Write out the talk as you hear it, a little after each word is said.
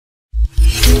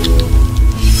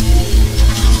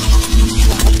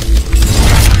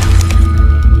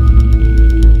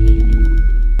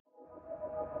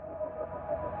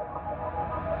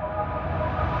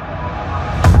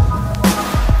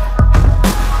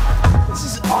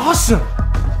Awesome!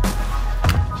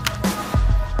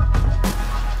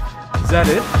 Is that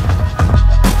it?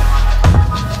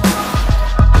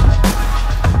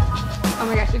 Oh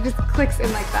my gosh, it just clicks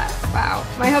in like that. Wow.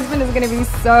 My husband is gonna be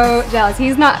so jealous.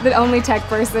 He's not the only tech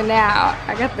person now.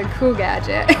 I got the cool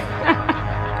gadget.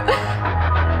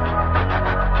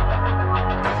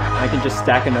 I can just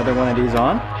stack another one of these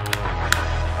on.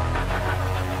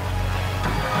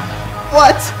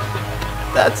 What?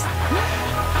 That's...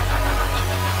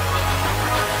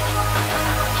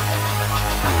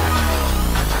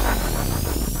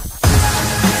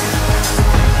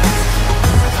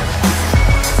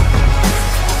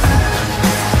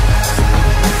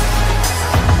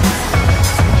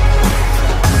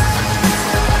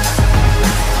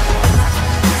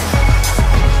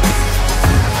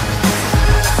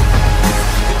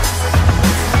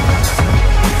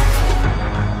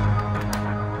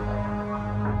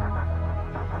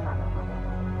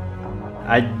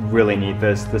 I really need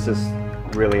this. This is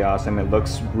really awesome. It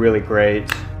looks really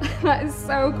great. That is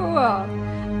so cool.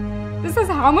 This has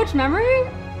how much memory?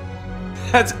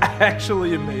 That's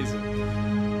actually amazing.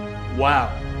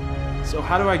 Wow. So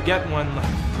how do I get one like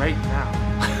right now?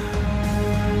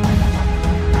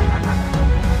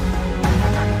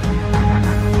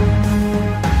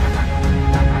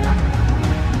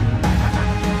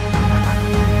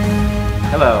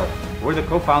 Hello, we're the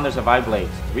co-founders of iBlades.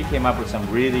 We came up with some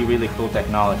really cool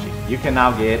technology. You can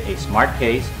now get a smart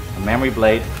case, a memory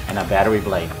blade, and a battery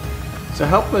blade. So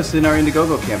help us in our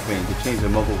Indiegogo campaign to change the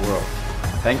mobile world.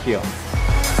 Thank you.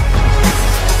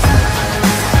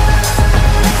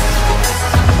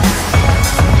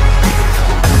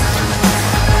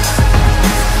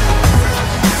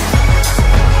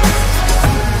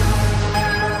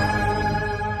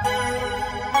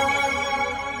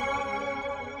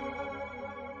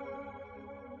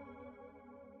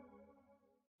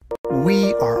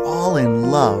 We are all in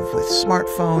love with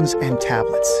smartphones and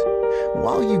tablets.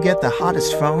 While you get the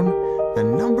hottest phone, the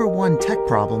 #1 tech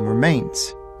problem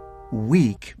remains: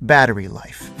 weak battery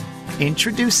life.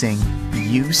 Introducing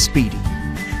U-Speedy,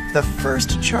 the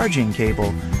first charging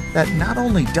cable that not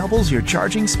only doubles your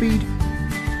charging speed,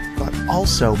 but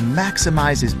also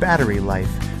maximizes battery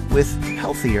life with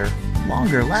healthier,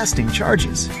 longer-lasting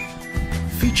charges.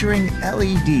 Featuring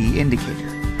LED indicator,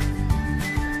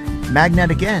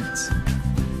 magnetic ends,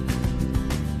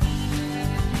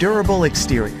 durable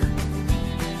exterior,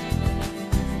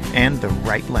 and the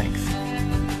right length.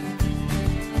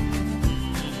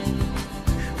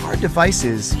 Our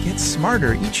devices get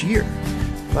smarter each year,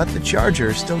 but the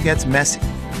charger still gets messy.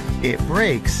 It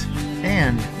breaks,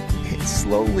 and it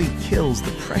slowly kills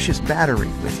the precious battery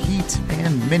with heat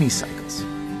and mini-cycles.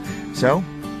 So,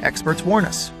 experts warn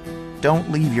us,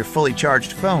 don't leave your fully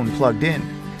charged phone plugged in.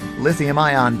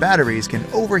 Lithium-ion batteries can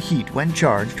overheat when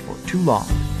charged for too long.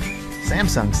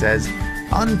 Samsung says,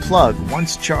 unplug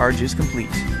once charge is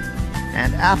complete.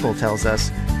 And Apple tells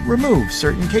us, remove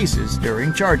certain cases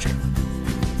during charging.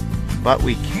 But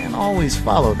we can't always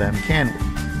follow them, can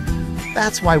we?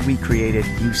 That's why we created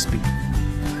U-Speedy.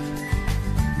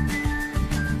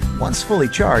 Once fully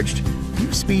charged,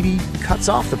 U-Speedy cuts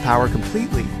off the power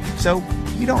completely, so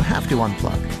you don't have to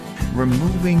unplug,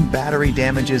 removing battery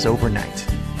damages overnight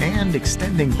and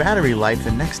extending battery life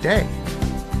the next day.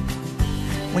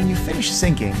 When you finish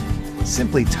syncing,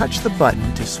 simply touch the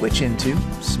button to switch into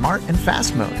Smart and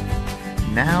Fast mode.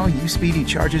 Now U-Speedy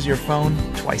charges your phone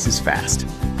twice as fast,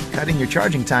 cutting your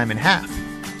charging time in half.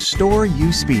 Store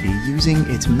U-Speedy using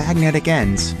its magnetic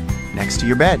ends next to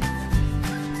your bed,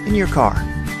 in your car,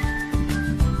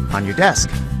 on your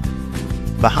desk,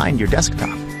 behind your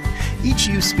desktop. Each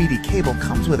U-Speedy cable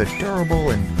comes with a durable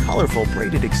and colorful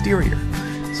braided exterior,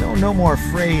 so no more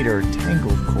frayed or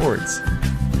tangled cords.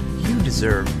 You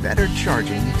deserve better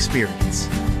charging experience.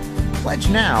 Pledge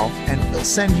now and we'll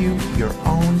send you your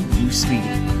own U-Speedy.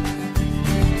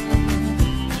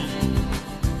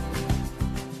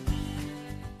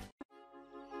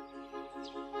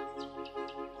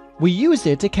 We use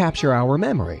it to capture our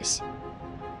memories.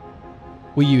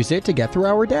 We use it to get through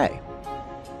our day.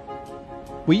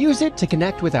 We use it to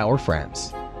connect with our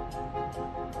friends.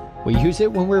 We use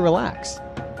it when we relax.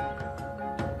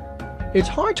 It's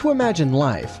hard to imagine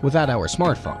life without our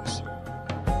smartphones.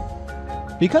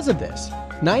 Because of this,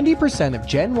 90% of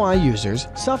Gen Y users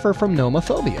suffer from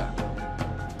nomophobia.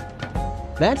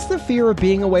 That's the fear of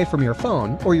being away from your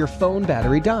phone or your phone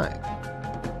battery dying.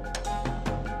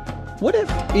 What if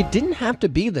it didn't have to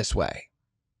be this way?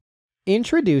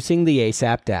 Introducing the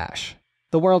ASAP Dash,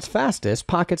 the world's fastest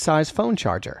pocket-sized phone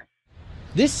charger.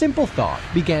 This simple thought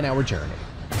began our journey.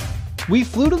 We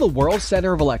flew to the world's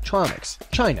center of electronics,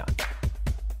 China.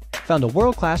 found a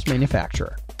world-class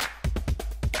manufacturer.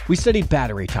 We studied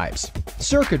battery types,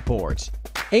 circuit boards,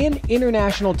 and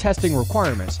international testing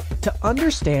requirements to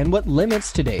understand what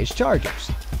limits today's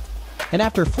chargers. And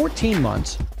after 14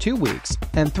 months, 2 weeks,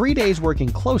 and 3 days working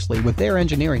closely with their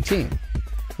engineering team,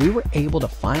 we were able to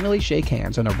finally shake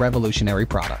hands on a revolutionary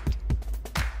product.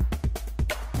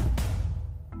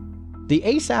 The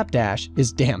ASAP Dash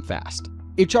is damn fast.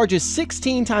 It charges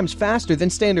 16 times faster than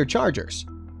standard chargers,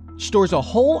 stores a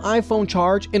whole iPhone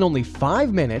charge in only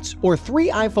 5 minutes or 3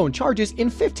 iPhone charges in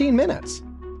 15 minutes.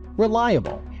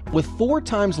 Reliable, with 4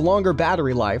 times longer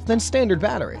battery life than standard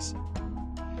batteries.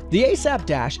 The ASAP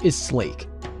Dash is sleek,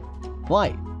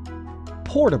 light,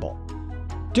 portable,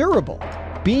 durable,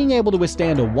 being able to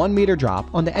withstand a 1-meter drop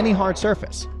onto any hard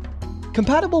surface.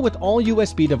 Compatible with all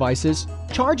USB devices,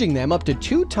 charging them up to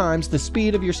 2 times the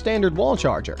speed of your standard wall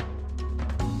charger.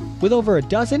 With over a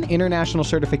dozen international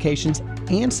certifications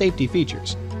and safety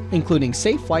features, including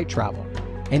safe flight travel,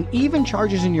 and even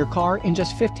charges in your car in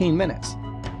just 15 minutes.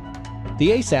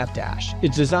 The ASAP Dash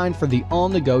is designed for the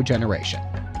on-the-go generation.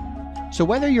 So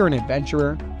whether you're an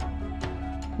adventurer,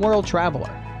 world traveler,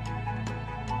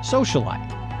 socialite,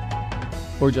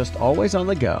 or just always on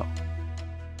the go,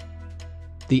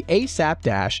 the ASAP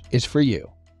Dash is for you.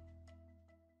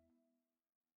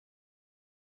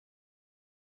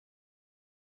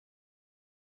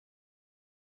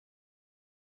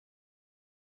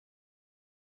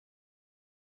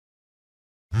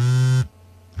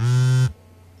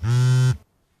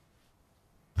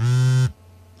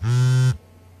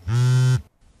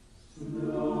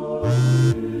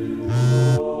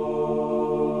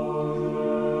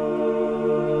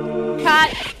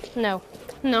 Cut!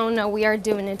 No, we are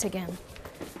doing it again.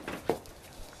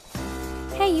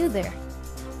 Hey, you there.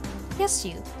 Yes,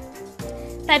 you.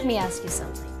 Let me ask you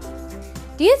something.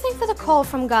 Do you think that a call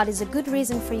from God is a good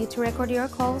reason for you to record your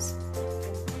calls?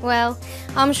 Well,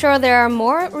 I'm sure there are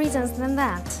more reasons than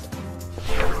that.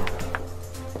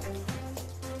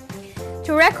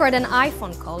 To record an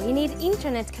iPhone call, you need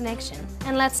internet connection.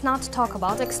 And let's not talk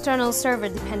about external server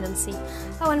dependency.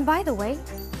 Oh, and by the way,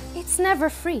 it's never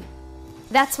free.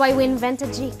 That's why we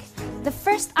invented Jig, the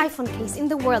first iPhone case in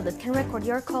the world that can record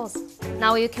your calls.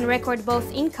 Now you can record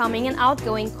both incoming and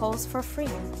outgoing calls for free.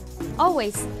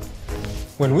 Always.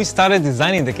 When we started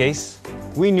designing the case,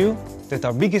 we knew that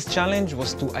our biggest challenge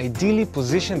was to ideally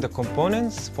position the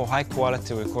components for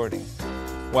high-quality recording,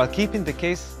 while keeping the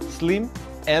case slim,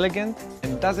 elegant,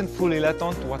 and doesn't fully let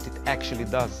on to what it actually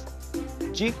does.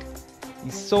 Jig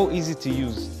is so easy to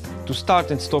use. To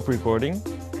start and stop recording,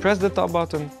 press the top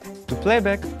button. To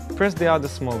playback, press the other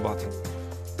small button.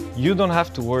 You don't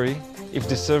have to worry if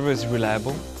the server is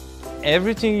reliable.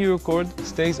 Everything you record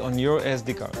stays on your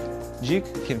SD card. Jig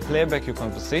can play back your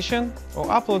conversation or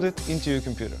upload it into your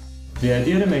computer. The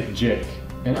idea to make Jig,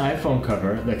 an iPhone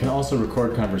cover that can also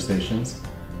record conversations,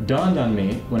 dawned on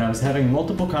me when I was having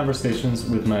multiple conversations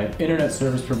with my internet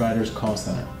service provider's call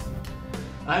center.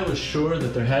 I was sure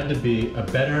that there had to be a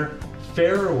better,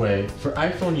 fairer way for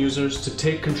iPhone users to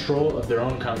take control of their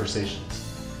own conversations.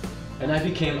 And I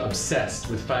became obsessed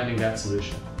with finding that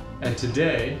solution. And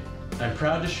today, I'm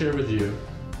proud to share with you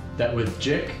that with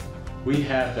Jig, we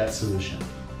have that solution.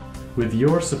 With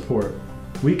your support,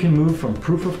 we can move from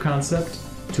proof of concept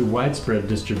to widespread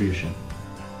distribution.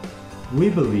 We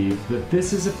believe that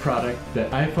this is a product that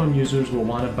iPhone users will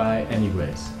want to buy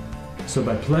anyways. So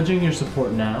by pledging your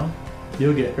support now,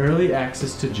 you'll get early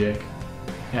access to Jig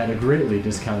at a greatly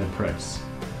discounted price.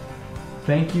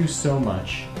 Thank you so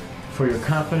much for your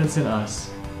confidence in us,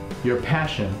 your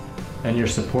passion, and your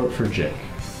support for Jig.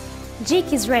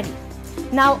 Jig is ready.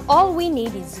 Now all we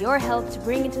need is your help to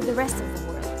bring it to the rest of the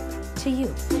world, to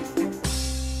you.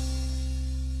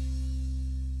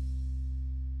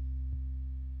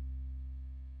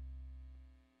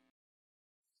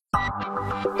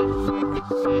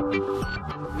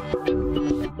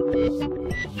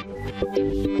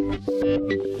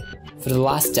 For the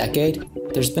last decade,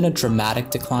 there's been a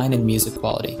dramatic decline in music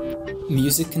quality.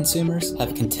 Music consumers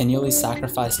have continually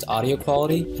sacrificed audio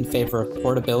quality in favor of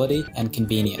portability and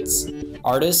convenience.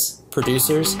 Artists,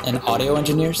 producers, and audio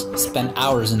engineers spend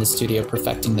hours in the studio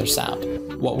perfecting their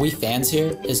sound. What we fans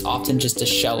hear is often just a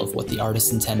shell of what the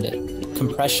artist intended.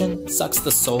 Compression sucks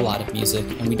the soul out of music,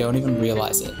 and we don't even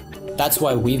realize it. That's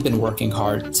why we've been working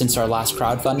hard since our last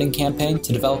crowdfunding campaign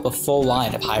to develop a full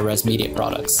line of high-res media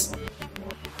products.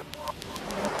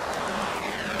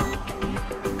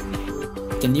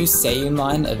 The new Seiyun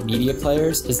line of media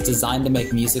players is designed to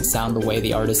make music sound the way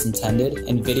the artist intended,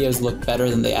 and videos look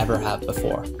better than they ever have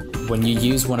before. When you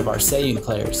use one of our Seiyun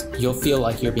players, you'll feel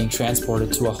like you're being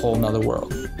transported to a whole nother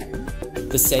world.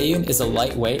 The Seiyun is a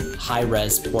lightweight,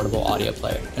 high-res portable audio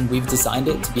player, and we've designed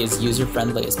it to be as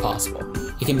user-friendly as possible.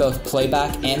 It can both play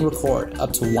back and record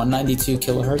up to 192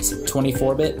 kHz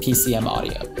 24-bit PCM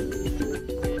audio.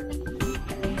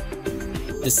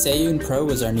 The Seiyun Pro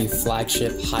is our new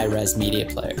flagship high-res media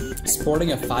player.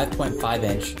 Sporting a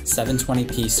 5.5-inch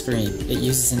 720p screen, it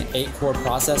uses an 8-core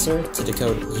processor to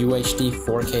decode UHD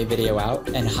 4K video out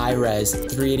and high-res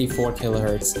 384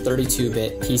 kHz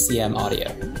 32-bit PCM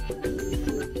audio.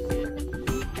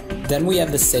 Then we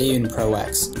have the Seiyun Pro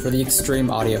X for the extreme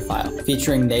audiophile,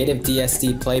 featuring native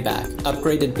DSD playback,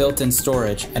 upgraded built-in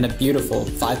storage, and a beautiful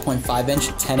 5.5-inch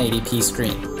 1080p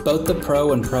screen. Both the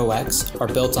Pro and Pro X are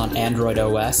built on Android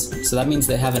OS, so that means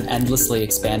they have an endlessly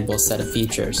expandable set of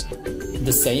features.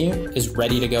 The Seiyun is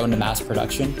ready to go into mass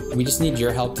production, we just need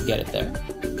your help to get it there.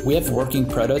 We have working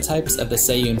prototypes of the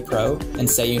Seiyun Pro and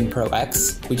Seiyun Pro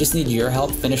X, we just need your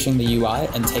help finishing the UI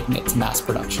and taking it to mass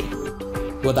production.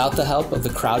 Without the help of the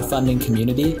crowdfunding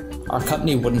community, our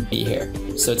company wouldn't be here,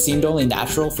 so it seemed only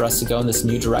natural for us to go in this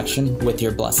new direction with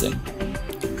your blessing.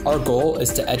 Our goal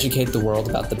is to educate the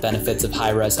world about the benefits of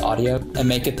high-res audio and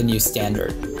make it the new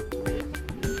standard.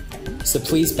 So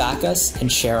please back us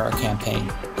and share our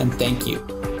campaign, and thank you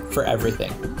for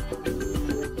everything.